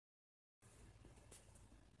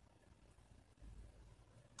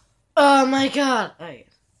Oh my god. Alright.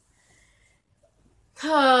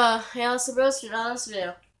 Yeah, so bros, you're not this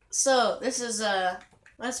video. So, this is,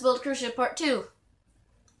 Let's Build Cruise Ship Part 2.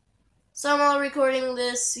 So I'm all recording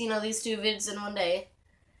this, these two vids in one day.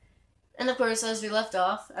 And of course, as we left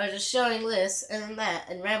off, I was just showing this and that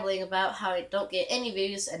and rambling about how I don't get any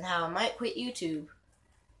views and how I might quit YouTube.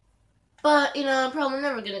 But, I'm probably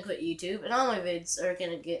never gonna quit YouTube, and all my vids are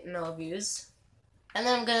gonna get no views. And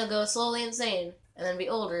then I'm gonna go slowly insane, and then be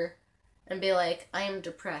older, and be like, I am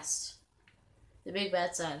depressed. The big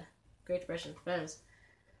bad sad. Great Depression.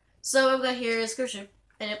 So what I've got here is cruise ship,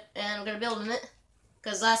 and I'm gonna build in it.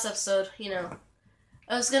 Because last episode,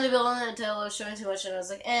 I was gonna build on it until I was showing too much, and I was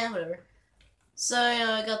like, whatever. So,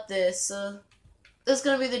 I got this. So, this is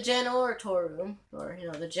gonna be the generator room, or,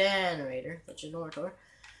 the generator, the generator.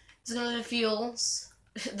 It's gonna be the fuels.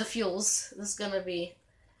 The fuels. This is gonna be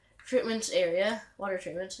treatment area, water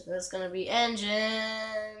treatment. And this is gonna be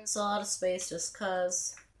engines, a lot of space just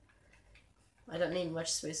cause I don't need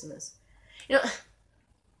much space in this.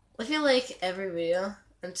 I feel like every video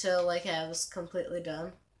until I have this completely done,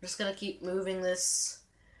 I'm just gonna keep moving this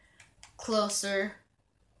closer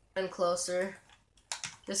and closer.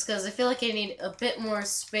 Just because I feel like I need a bit more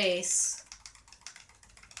space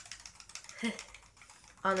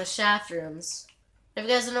on the shaft rooms. If you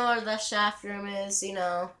guys don't know what that shaft room is,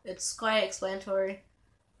 it's quite explanatory.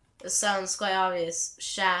 It sounds quite obvious.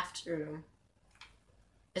 Shaft room.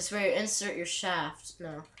 It's where you insert your shaft.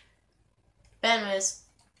 No. But anyways.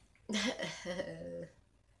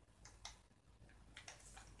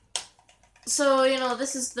 So,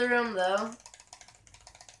 this is the room, though.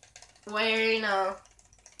 Where,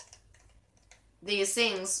 these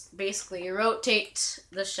things basically rotate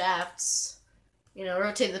the shafts.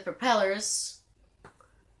 Rotate the propellers.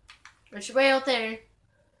 Which are way out there.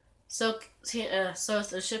 So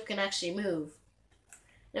the ship can actually move.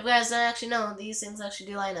 If you guys don't actually know, these things actually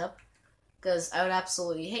do line up. Because I would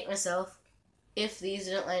absolutely hate myself if these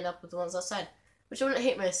didn't line up with the ones outside. Which I wouldn't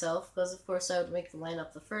hate myself, because of course I would make them line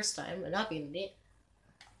up the first time and not be an idiot.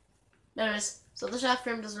 Anyways, so the shaft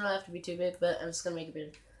room doesn't really have to be too big, but I'm just going to make it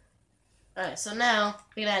big. Alright, so now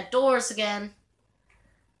we can add doors again.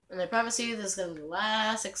 And I promise you this is going to be the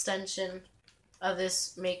last extension of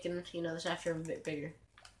this making, the shaft room a bit bigger.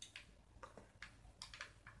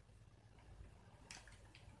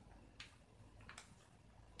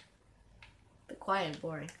 Bit quiet and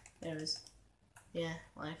boring. Anyways. Yeah,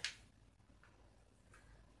 life.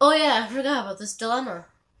 Oh yeah, I forgot about this dilemma.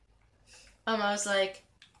 I was like,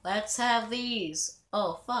 let's have these.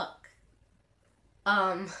 Oh, fuck.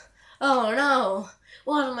 Oh no.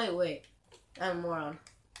 What am I, wait. I'm a moron.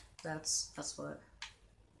 That's what.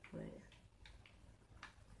 Wait.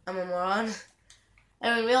 I'm a moron.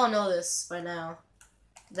 I mean, we all know this by now.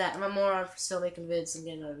 That I'm a moron for still making vids and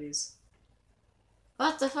getting out of these.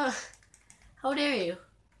 What the fuck? How dare you?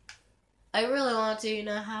 I really want to,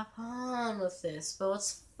 have fun with this, but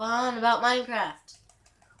what's fun about Minecraft?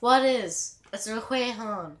 What is? It's really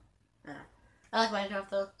fun. Yeah. I like Minecraft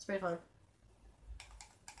though, it's pretty fun.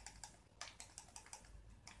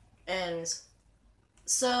 Anyways,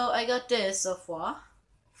 so I got this so far.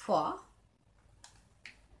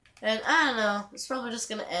 And I don't know, it's probably just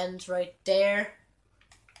gonna end right there.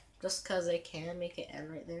 Just cause I can make it end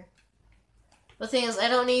right there. The thing is, I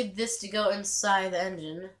don't need this to go inside the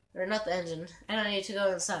engine. Or not the engine. I don't need to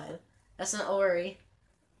go inside. That's not a worry.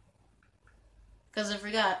 Because I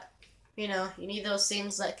forgot. You need those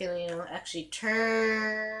things that can, actually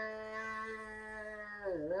turn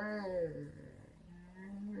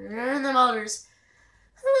the motors.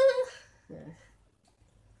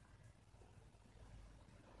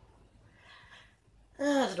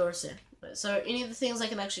 The door's there. So you need the things that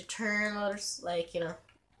can actually turn motors, like,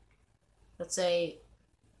 let's say,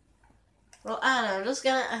 well, I don't know,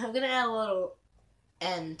 I'm gonna add a little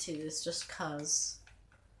end to this just cause.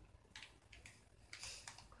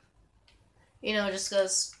 Just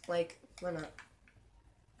cause, like, why not?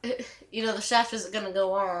 The shaft isn't gonna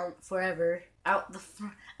go on forever out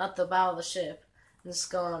the bow of the ship and just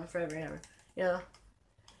go on forever and ever,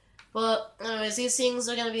 But anyways, these things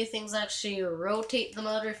are gonna be things that actually rotate the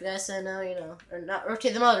motor. If you guys didn't know, or not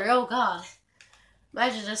rotate the motor. Oh god,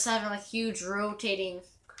 imagine just having like huge rotating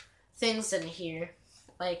things in here.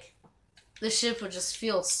 Like the ship would just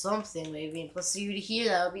feel something maybe. And plus, you'd hear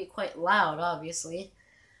that would be quite loud, obviously.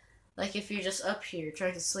 Like if you're just up here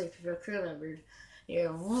trying to sleep, if you're a crew member,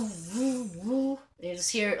 you're woo woo woo, and you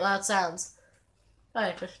just hear loud sounds.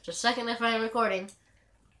 Alright, just a second if I'm recording.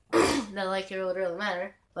 Not like it would really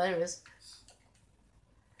matter. But anyways.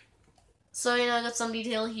 So, I got some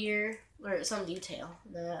detail here. Or some detail.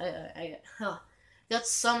 If Got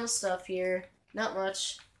some stuff here. Not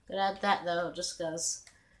much. Could add that though, just cause.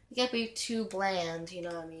 You can't be too bland, you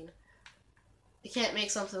know what I mean? You can't make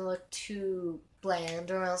something look too bland,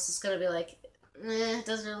 or else it's gonna be like, it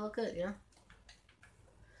doesn't really look good, you know?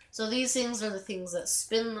 So these things are the things that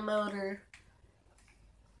spin the motor.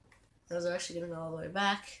 Those are actually gonna go all the way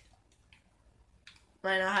back.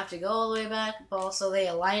 Might not have to go all the way back, but also they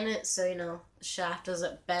align it so, you know, the shaft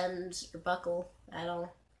doesn't bend or buckle at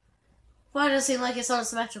all. Why does it seem like it's not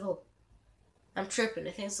symmetrical? I'm tripping.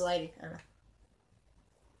 I think it's the lighting. I don't know.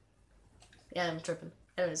 Yeah, I'm tripping.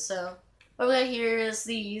 Anyways, so what we got here is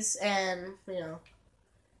these, and, you know,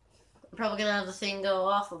 I'm probably gonna have the thing go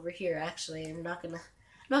off over here, actually. I'm not gonna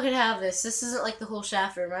have this. This isn't like the whole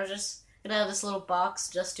shaft room. I was just gonna have this little box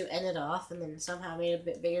just to end it off, and then somehow made it a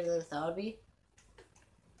bit bigger than I thought it would be.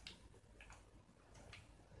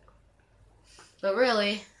 But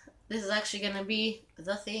really, this is actually gonna be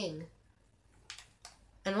the thing.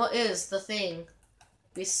 And what is the thing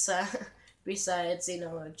besides, you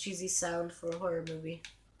know, a cheesy sound for a horror movie?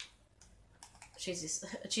 A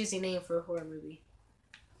cheesy name for a horror movie.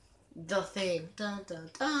 The Thing. Dun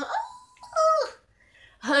dun dun. Oh!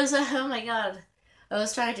 Oh my god. I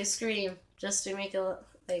was trying to scream just to make a,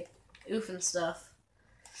 like, oof and stuff.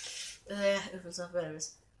 Oof and stuff,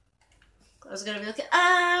 anyways. I was gonna be like,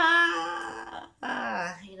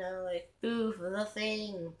 you know, like, oof, the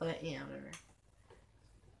thing. But, yeah, whatever.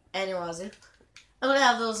 Anyways, I'm gonna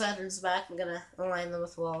have those lanterns back. I'm gonna align them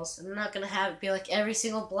with walls. I'm not gonna have it be like every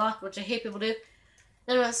single block, which I hate people do.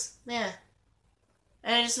 Anyways, yeah.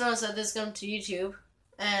 And I just noticed that this is going to YouTube,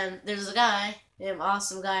 and there's a guy named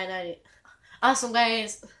Awesome Guy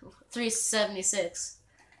 376.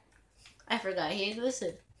 I forgot he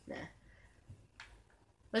existed. Nah.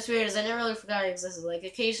 What's weird is I never really forgot he existed. Like,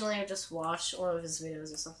 occasionally I would just watch one of his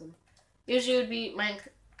videos or something. Usually it would be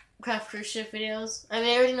Minecraft cruise ship videos. I mean,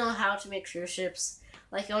 I already know how to make cruise ships.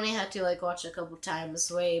 Like, I only had to, like, watch it a couple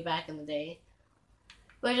times way back in the day.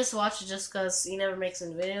 But I just watch it just because he never makes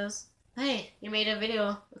any videos. Hey, you made a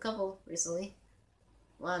video, a couple, recently.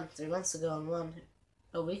 3 months ago, and one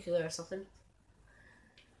a week ago or something.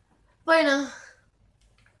 But, you know,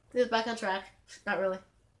 he's back on track. Not really.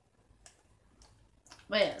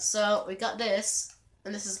 But yeah, so we got this,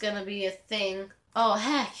 and this is gonna be a thing. Oh,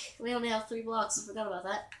 heck, we only have 3 blocks, I forgot about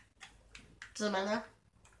that. Doesn't matter.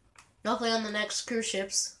 Hopefully on the next cruise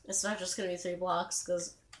ships, it's not just gonna be 3 blocks,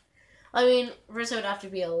 because, I mean, first it would have to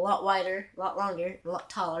be a lot wider, a lot longer, a lot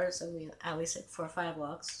taller, so I mean, at least like 4 or 5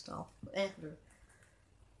 blocks tall.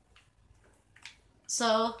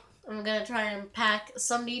 So, I'm gonna try and pack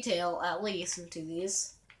some detail, at least, into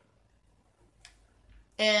these.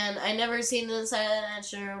 And I never seen the inside of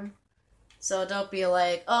that room, so don't be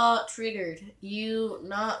like, oh, triggered. You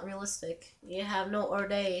not realistic. You have no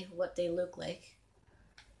idea what they look like.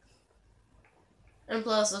 And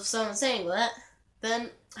plus, if someone's saying that,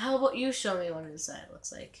 then how about you show me what inside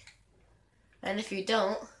looks like? And if you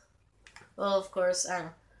don't, well, of course, I don't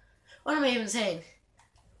know. What am I even saying?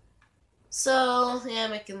 So, yeah,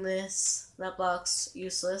 making this. That block's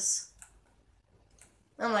useless.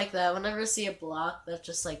 I don't like that. Whenever I see a block that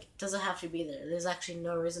just, like, doesn't have to be there. There's actually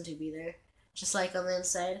no reason to be there. Just like on the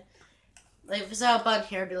inside. Like, if it's out a button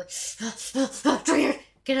here, I'd be like, trigger!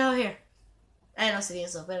 Get out of here! I don't see the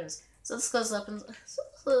inside, but anyways. So this goes up and...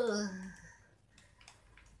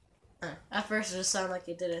 at first it just sounded like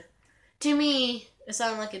it did it. To me, it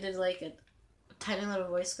sounded like it did, like, a tiny little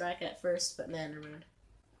voice crack at first, but nah, never mind.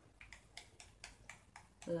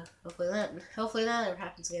 Hopefully that never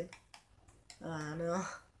happens again. No.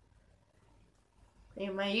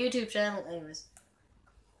 My YouTube channel, anyways.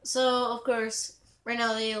 So, of course, right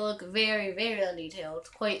now they look very, very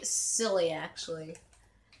undetailed. Quite silly, actually.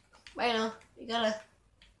 But, you know, you gotta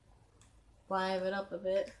liven it up a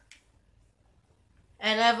bit.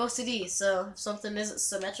 And I have OCD, so if something isn't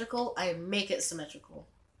symmetrical, I make it symmetrical.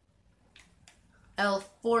 I'll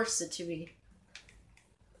force it to be.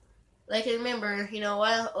 Like, I remember, you know,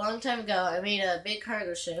 a long time ago, I made a big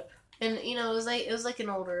cargo ship. And, you know, it was like an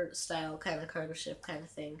older style kind of cargo ship kind of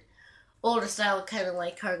thing. Older style kind of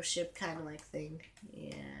like cargo ship kind of like thing.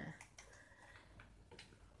 Yeah.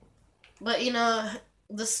 But, you know,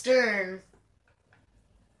 the stern,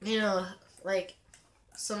 you know, like,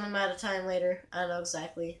 some amount of time later, I don't know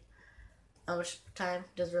exactly how much time,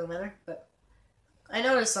 doesn't really matter, but I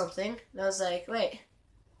noticed something, and I was like, wait,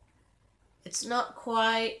 it's not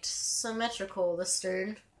quite symmetrical, the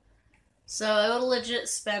stern. So I would legit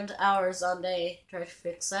spend hours on day trying to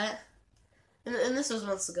fix that. And this was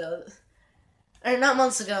months ago. Or not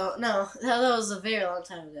months ago, no, that was a very long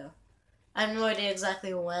time ago. I have no idea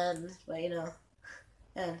exactly when, but you know.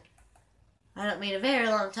 And I don't mean a very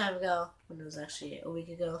long time ago. When it was actually a week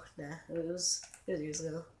ago. Nah, it was years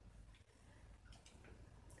ago.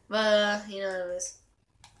 But, you know, anyways.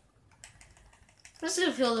 I'm just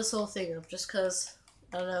gonna fill this whole thing up just because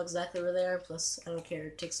I don't know exactly where they are. Plus, I don't care.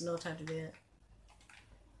 It takes no time to do it.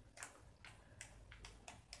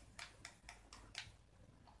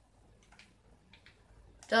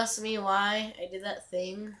 Just me why I did that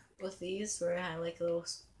thing with these where I had like a little,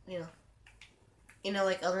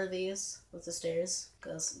 like under these with the stairs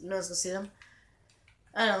because no one's gonna see them.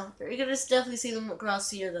 I don't know. You're gonna definitely see them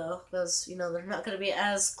across here though because they're not gonna be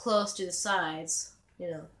as close to the sides.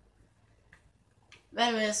 But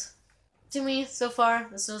anyways, to me so far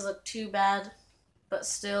this doesn't look too bad, but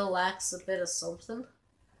still lacks a bit of something.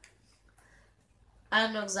 I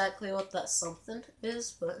don't know exactly what that something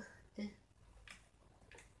is, but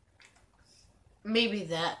maybe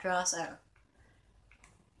that cross. I don't know.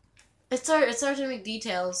 It's hard to make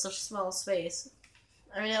detail in such a small space.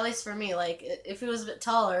 I mean, at least for me, like, if it was a bit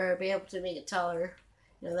taller, I'd be able to make it taller,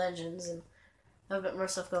 the engines, and have a bit more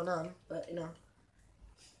stuff going on, but, at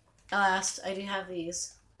last, I do have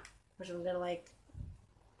these, which I'm gonna like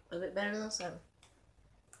a bit better than this.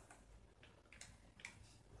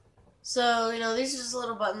 So, these are just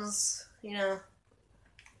little buttons,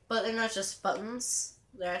 but they're not just buttons,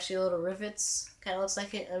 they're actually little rivets, kind of looks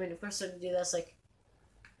like it. I mean, of course, when you do that's like,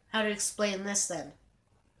 how to explain this then?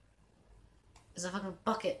 It's a fucking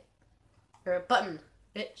bucket. Or a button,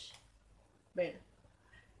 bitch. Man.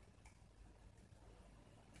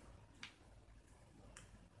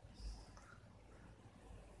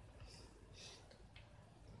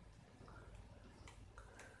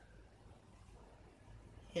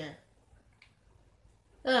 Yeah.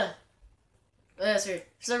 That's weird.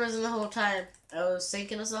 For some reason the whole time I was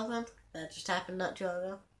thinking of something that just happened not too long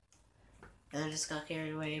ago. And I just got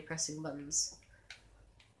carried away pressing buttons.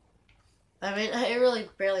 I mean, I really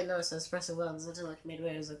barely noticed I was pressing buttons until like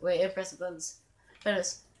midway. I was like, wait, I'm pressing buttons.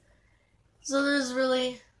 So there's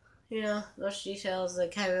really, much details that I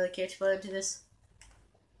can't really care to put into this.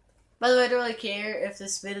 By the way, I don't really care if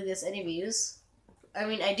this video gets any views. I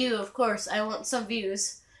mean, I do, of course. I want some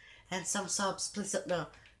views and some subs. Please don't. No.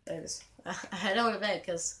 I don't want to bet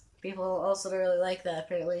because people also don't really like that,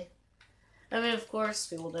 apparently. I mean, of course,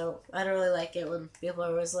 people don't. I don't really like it when people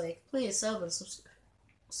are always like, please sub and sub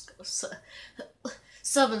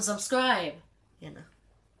and subscribe.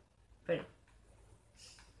 But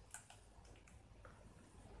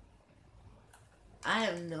I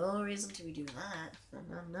have no reason to be doing that.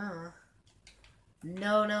 No.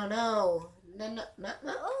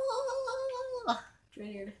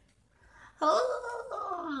 Triggered.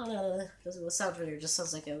 Doesn't sound weird. Just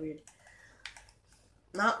sounds like a weird.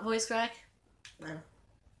 Not voice crack. No.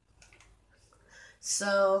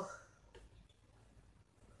 So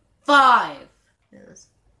 5. Yes.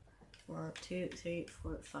 1, 2, 3,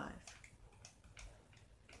 4, 5.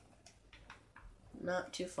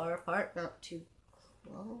 Not too far apart. Not too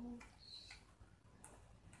close.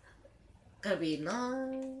 Gotta be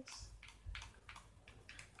nice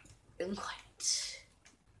and quiet.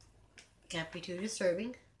 Can't be too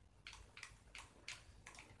disturbing.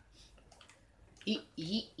 Yeet,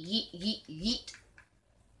 yeet, yeet, yeet, yeet.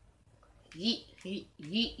 Yeet, yeet,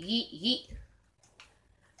 yeet, yeet, yeet.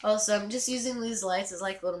 Also, I'm just using these lights as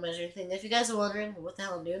like a little measuring thing. If you guys are wondering what the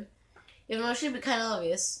hell I'm doing, even though it should be kind of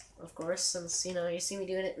obvious, of course, since, you see me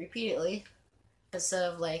doing it repeatedly,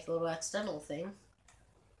 instead of like a little accidental thing.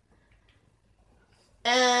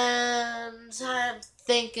 And I'm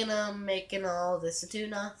thinking of making all this into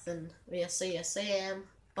nothing. Yes, I am.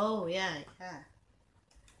 Oh, yeah.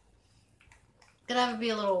 Gonna have it be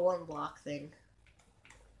a little 1 block thing.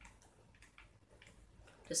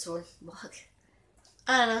 Just 1 block.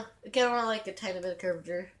 I don't know. I kind of want like a tiny bit of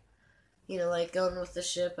curvature. Like going with the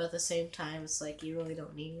ship at the same time. It's like you really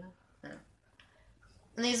don't need. I don't know.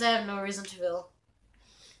 And these I have no reason to fill.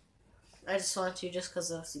 I just want to just because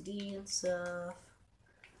of OCD and stuff.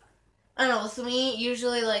 I don't know, with me,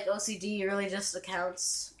 usually, like, OCD really just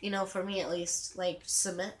accounts, for me at least, like,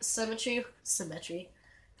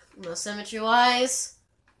 symmetry-wise,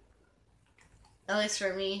 at least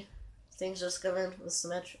for me, things just come in with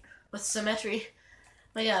symmetry,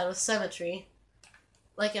 my god, with symmetry,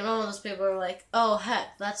 like, in all of those people are like, oh,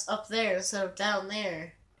 heck, that's up there instead of down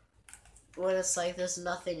there, when it's like, there's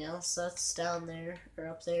nothing else that's down there, or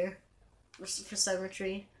up there, for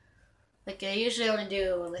symmetry. Like, I usually only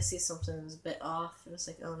do when I see something that's a bit off, and it's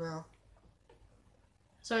like, oh no.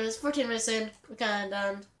 So it's 14 minutes in, we're kind of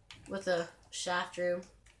done with the shaft room,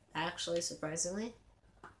 actually, surprisingly.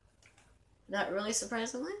 Not really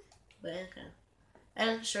surprisingly, but okay.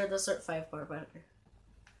 And sure, they'll start 5 bar better.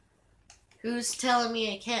 Who's telling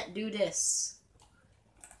me I can't do this?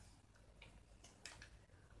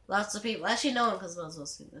 Lots of people. Actually, no one because I was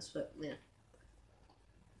supposed to do this, but yeah.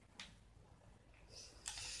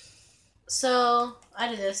 So, I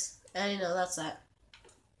did this, and that's that.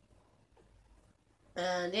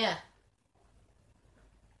 And yeah.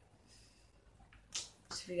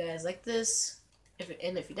 So if you guys like this, if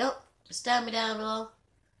you don't, just tell me down below.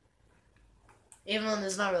 Even though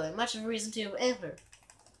there's not really much of a reason to, but anyway.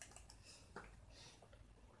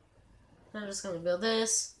 I'm just gonna build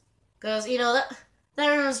this. Because,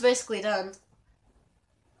 that room is basically done.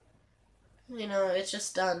 It's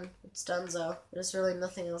just done. It's done, so there's really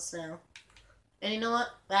nothing else now. And you know what?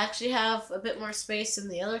 I actually have a bit more space in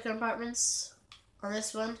the other compartments on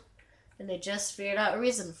this one. And they just figured out a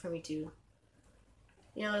reason for me to.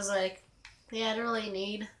 It was like, yeah, I don't really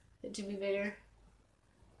need it to be bigger.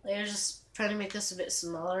 Like, I was just trying to make this a bit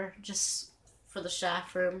smaller, just for the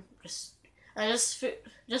shaft room. Just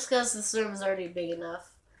because this room is already big enough.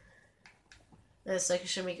 And it's like I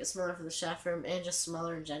should make it smaller for the shaft room and just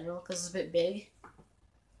smaller in general because it's a bit big.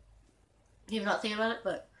 You're not thinking about it,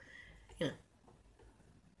 but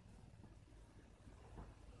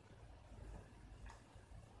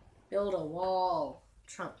build a wall.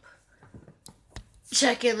 Trump.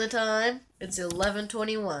 Check in the time. It's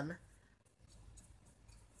 11:21.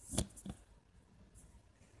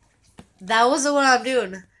 That wasn't what I'm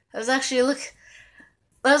doing. I was actually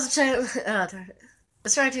I was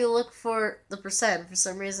trying to look for the percent. For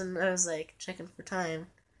some reason, I was like checking for time.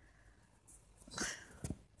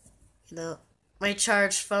 My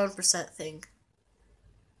charged phone percent thing.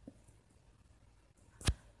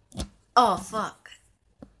 Oh, fuck.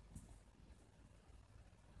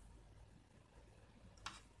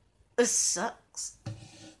 This sucks.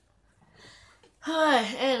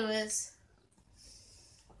 Anyways.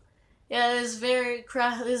 Yeah, this is a very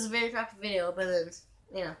crappy video, but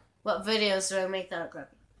then, what videos do I make that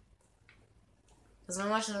crappy? Because I'm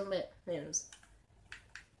watching them a bit. Anyways.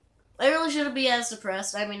 I really shouldn't be as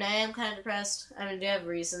depressed. I mean, I am kind of depressed. I do have a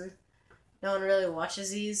reason. No one really watches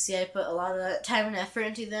these. See, I put a lot of time and effort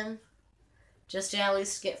into them. Just to at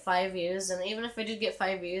least get 5 views. And even if I do get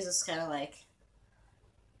 5 views, it's kind of like,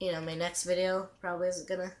 my next video probably isn't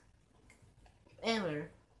gonna. Anyway.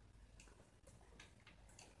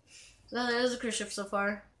 So there's a cruise ship so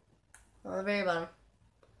far. On the very bottom.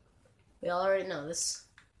 We all already know this.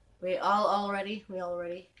 We already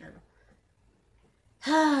know.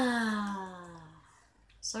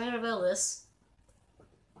 So I'm gonna build this.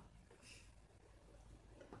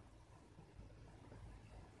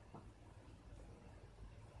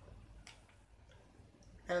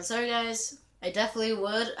 And I'm sorry guys, I definitely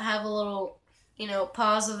would have a little,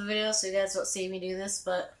 pause of the video so you guys don't see me do this,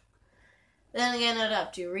 but then again I'd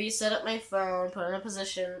have to reset up my phone, put it in a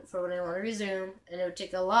position for when I want to resume, and it would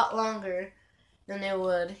take a lot longer than it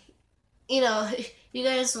would, you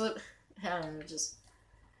guys would, I don't know, just,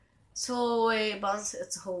 it's a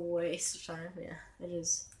whole waste of time, yeah, it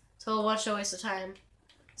is. It's a whole bunch of waste of time,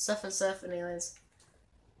 stuff, anyways.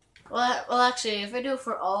 Well, actually, if I do it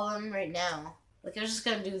for all of them right now, like, I was just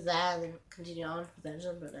gonna do that and then continue on with the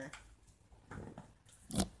engine, but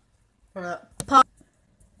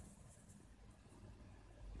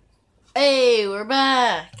Hey, we're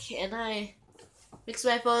back! And I fixed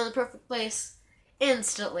my phone in the perfect place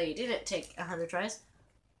instantly. Didn't take 100 tries.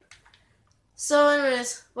 So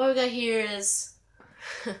anyways, what we got here is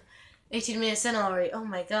 18 minutes in already. Oh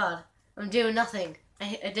my god. I'm doing nothing.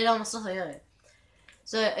 I did almost nothing of it.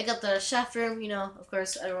 So I got the shaft room, of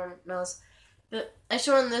course everyone knows. But I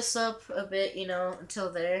shortened this up a bit,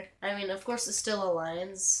 until there. I mean, of course it still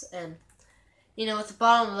aligns, and, at the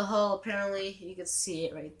bottom of the hull, apparently, you can see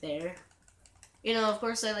it right there. Of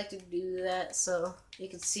course I like to do that, so you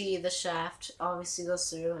can see the shaft obviously goes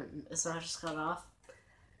through, and it's not just cut off.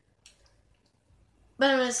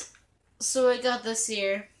 But anyways, so I got this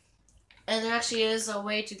here, and there actually is a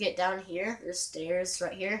way to get down here. There's stairs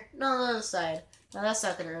right here. No, on the other side. Now that's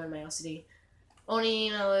not gonna ruin my OCD. Only,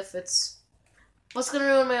 if it's... What's gonna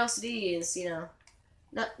ruin my OCD is,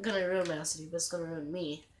 not gonna ruin my OCD, but it's gonna ruin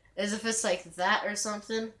me. Is if it's like that or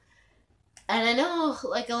something. And I know,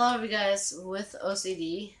 like, a lot of you guys with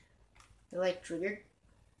OCD, they're, like, triggered.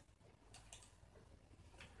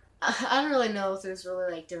 I don't really know if there's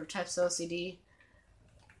really, like, different types of OCD.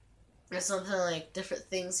 There's something like different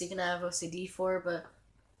things you can have OCD for, but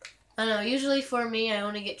I don't know. Usually for me, I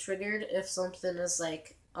only get triggered if something is,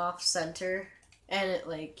 like, off-center. And it,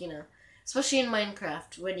 like, especially in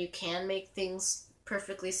Minecraft, when you can make things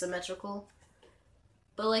perfectly symmetrical.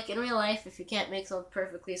 But, like, in real life, if you can't make something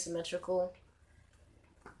perfectly symmetrical,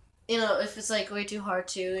 you know, if it's like way too hard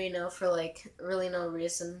to, you know, for like really no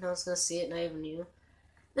reason, no one's gonna see it, not even you,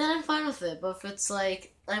 then I'm fine with it. But if it's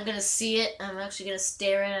like I'm gonna see it, I'm actually gonna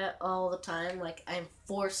stare at it all the time, like I'm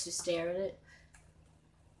forced to stare at it,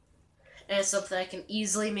 and it's something I can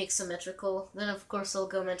easily make symmetrical, then of course I'll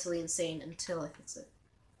go mentally insane until I fix it.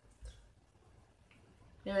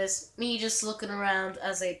 Anyways, me just looking around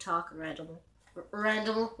as I talk randomly.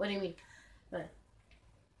 Randomly? What do you mean? Right.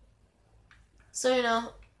 So, you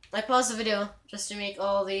know, I paused the video just to make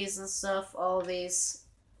all these and stuff, all these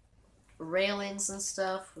railings and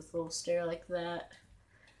stuff with a little stair like that.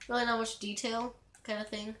 Really not much detail kind of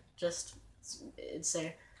thing, just it's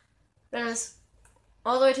there. But anyways,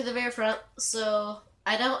 all the way to the very front, so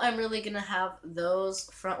I doubt I'm really gonna have those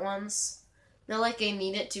front ones. Not like I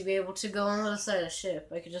need it to be able to go on the other side of the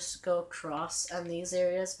ship. I could just go across on these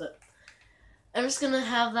areas, but I'm just gonna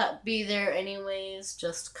have that be there anyways,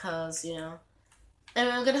 just cause, you know. And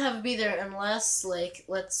I'm gonna have it be there unless, like,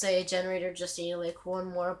 let's say a generator just needed, like, one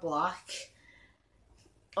more block.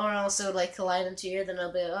 Or also, like, collide into here, then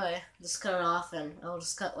I'll be like, oh, yeah, just cut it off, and I'll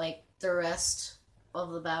just cut, like, the rest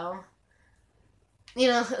of the bow. You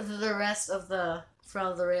know, the rest of the front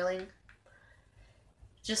of the railing.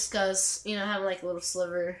 Just cause, you know, having, like, a little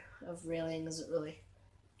sliver of railing isn't really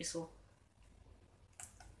useful.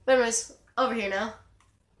 But anyways, over here now.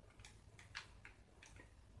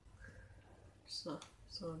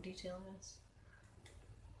 So detail is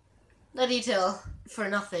no detail for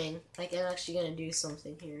nothing. Like I'm actually gonna do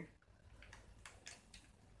something here.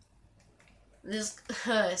 This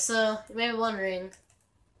so you may be wondering,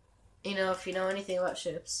 you know, if you know anything about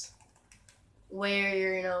ships, where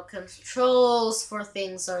your, you know, controls for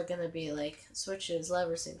things are gonna be, like switches,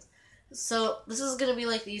 levers, things. So this is gonna be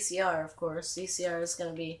like the ECR, of course. The ECR is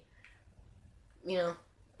gonna be, you know,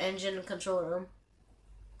 engine control room.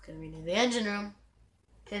 Gonna be near the engine room.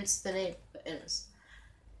 Hence the name, but anyways.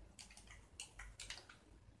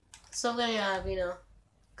 So I'm gonna have, you know,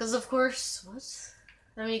 because of course, what?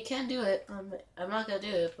 I mean, you can do it. I'm not gonna do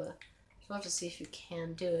it, but I just want to see if you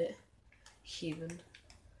can do it, even.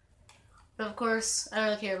 But of course, I don't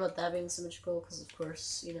really care about that being symmetrical, because of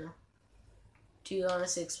course, you know, do you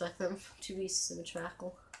honestly expect them to be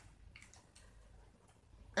symmetrical?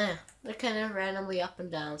 They're kind of randomly up and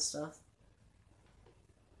down stuff.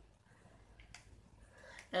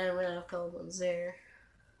 And we're gonna have a couple ones there.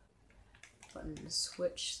 Button to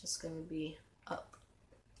switch, that's gonna be up.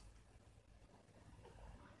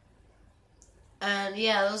 And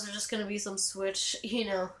yeah, those are just gonna be some switch, you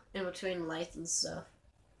know, in between lights and stuff.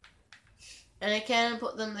 And I can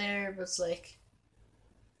put them there, but it's like,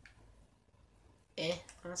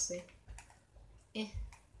 honestly.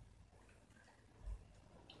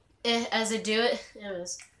 As I do it,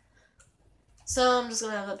 anyways. So I'm just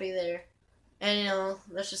gonna have that be there. And, you know,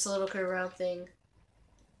 that's just a little curve around thing.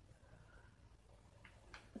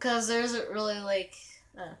 Because there isn't really, like,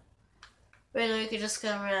 but, you know, you could just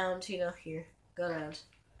come around, you know, here. Go around.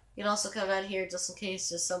 You can also come down here just in case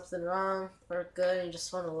there's something wrong or good and you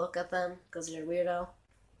just want to look at them because you're a weirdo.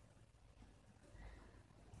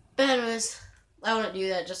 But anyways, I wouldn't do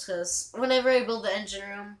that just because whenever I build the engine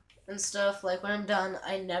room and stuff, like, when I'm done,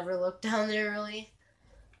 I never look down there, really.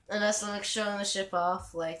 Unless I'm, like, showing the ship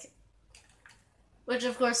off, like, which,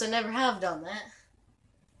 of course, I never have done that.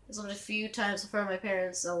 It's only a few times in front of my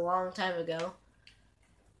parents a long time ago.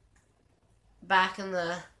 Back in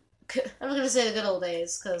the... I'm not going to say the good old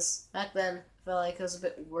days, because back then, I felt like it was a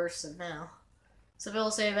bit worse than now. So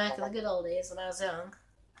people say back in the good old days when I was young.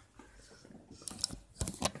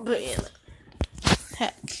 But, yeah.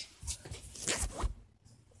 Heck.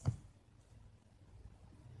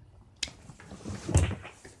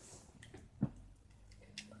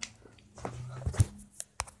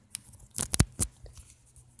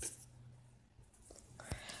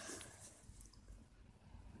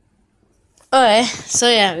 Okay, so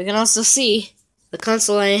yeah, we can also see the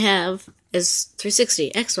console I have is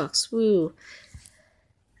 360 Xbox. Woo!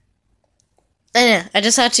 And yeah, I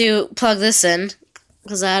just had to plug this in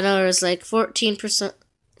because I know it was like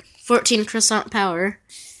 14% power,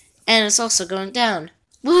 and it's also going down.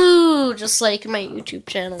 Woo! Just like my YouTube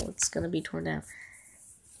channel, it's gonna be torn down.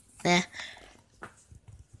 But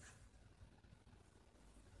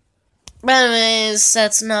anyways,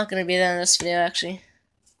 that's not gonna be the end of this video, actually.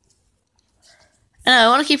 I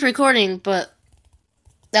want to keep recording, but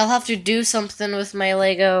I'll have to do something with my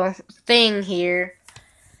Lego thing here.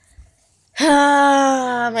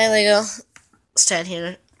 My Lego stand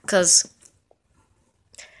here, because,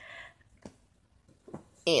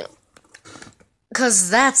 you know,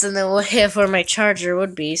 because that's in the way of where my charger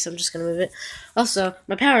would be, so I'm just going to move it. Also,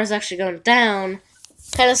 my power is actually going down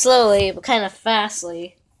Kind of slowly, but kind of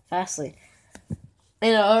fastly.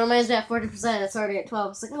 You know, it reminds me at 40%, it's already at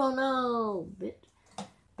 12. It's like, oh no! Bit.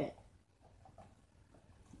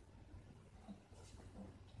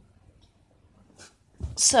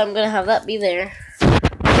 So I'm gonna have that be there.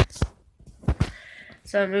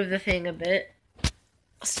 So I'll move the thing a bit.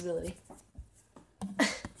 Stability.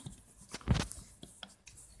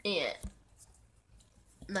 Yeah.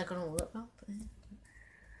 I'm not gonna hold up now.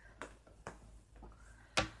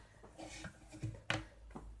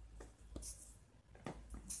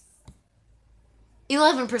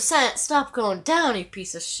 11%? Stop going down, you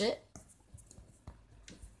piece of shit.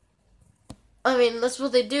 I mean, that's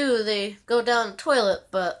what they do. They go down the toilet,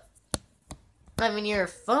 but I mean, you're a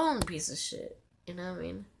phone piece of shit. You know what I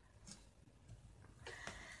mean?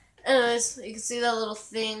 Anyways, you can see that little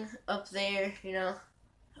thing up there, you know,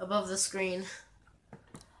 above the screen. You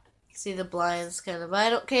can see the blinds, kind of. But I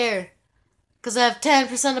don't care, because I have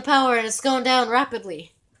 10% of power and it's going down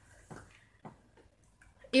rapidly.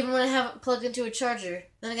 Even when I have it plugged into a charger.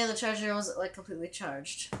 Then again, the charger wasn't, like, completely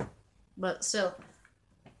charged. But still.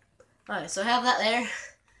 Alright, so I have that there.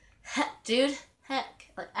 Heck, dude. Heck.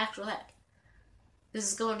 Like, actual heck. This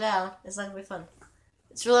is going down. It's not gonna be fun.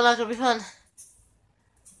 It's really not gonna be fun.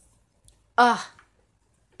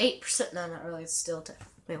 8%. No, not really. It's still 10.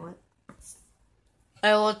 Wait, what?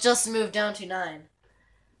 I will just move down to 9.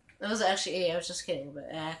 That was actually 8. I was just kidding, but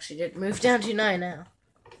I actually did move down to 9 now.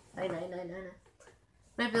 9.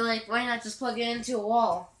 Might be like, why not just plug it into a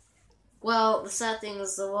wall? Well, the sad thing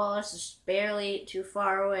is the wall is just barely too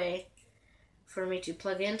far away for me to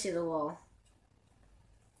plug into the wall.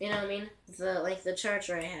 You know what I mean? The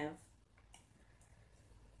charger I have.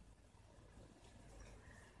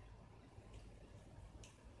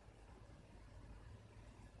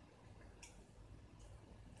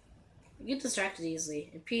 You get distracted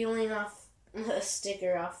easily. And peeling off a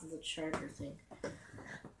sticker off of the charger thing.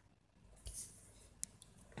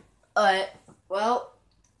 Alright, well,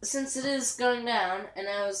 since it is going down, and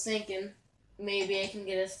I was thinking maybe I can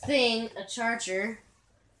get a charger.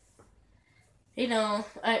 You know,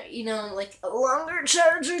 like a longer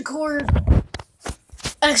charger cord.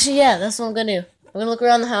 Actually, yeah, that's what I'm gonna do. I'm gonna look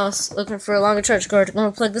around the house looking for a longer charger cord. I'm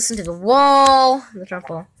gonna plug this into the wall. The trunk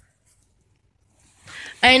wall.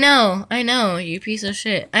 I know, you piece of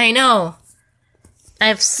shit. I know. I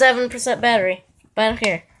have 7% battery, but I don't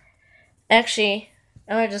care. Actually,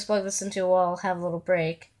 I might just plug this into a wall, have a little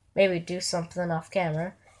break, maybe do something off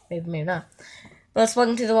camera, maybe not. But let's plug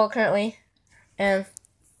into the wall currently, and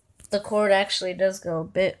the cord actually does go a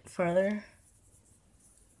bit further,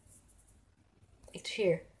 like to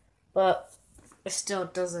here, but it still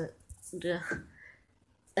doesn't.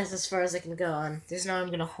 That's as far as I can go on. There's no way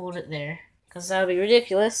I'm gonna hold it there, because that would be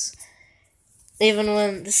ridiculous. Even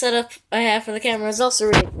when the setup I have for the camera is also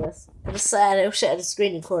ridiculous. I'm just sad. I wish I had a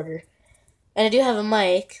screen recorder. And I do have a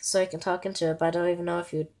mic, so I can talk into it, but I don't even know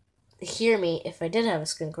if you'd hear me if I did have a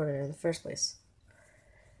screen recorder in the first place.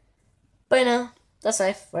 But you know, that's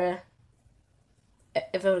nice for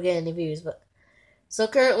if I would get any views. But so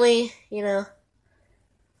currently, you know,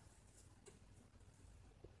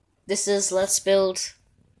 this is Let's Build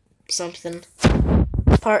Something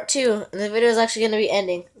Part 2. And the video is actually going to be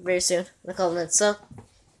ending very soon, in a couple minutes. So,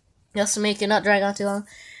 just to make it not drag on too long.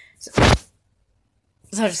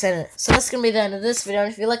 So just saying it. So that's going to be the end of this video.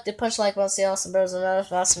 And if you liked it, punch the like button. See you awesome bros in another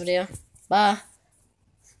awesome video. Bye.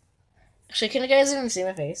 Actually, can you guys even see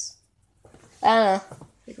my face? I don't know.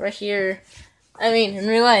 Like right here. I mean, in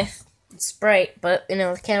real life, it's bright, but, you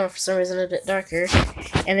know, the camera for some reason is a bit darker.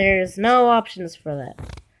 And there's no options for that.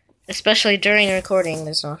 Especially during recording,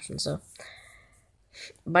 there's no option, so.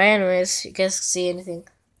 But anyways, you guys can see anything.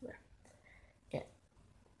 Yeah.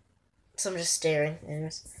 So I'm just staring.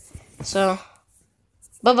 Anyways. So,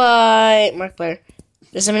 bye-bye, Markiplier.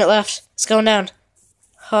 There's a minute left. It's going down.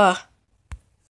 Huh.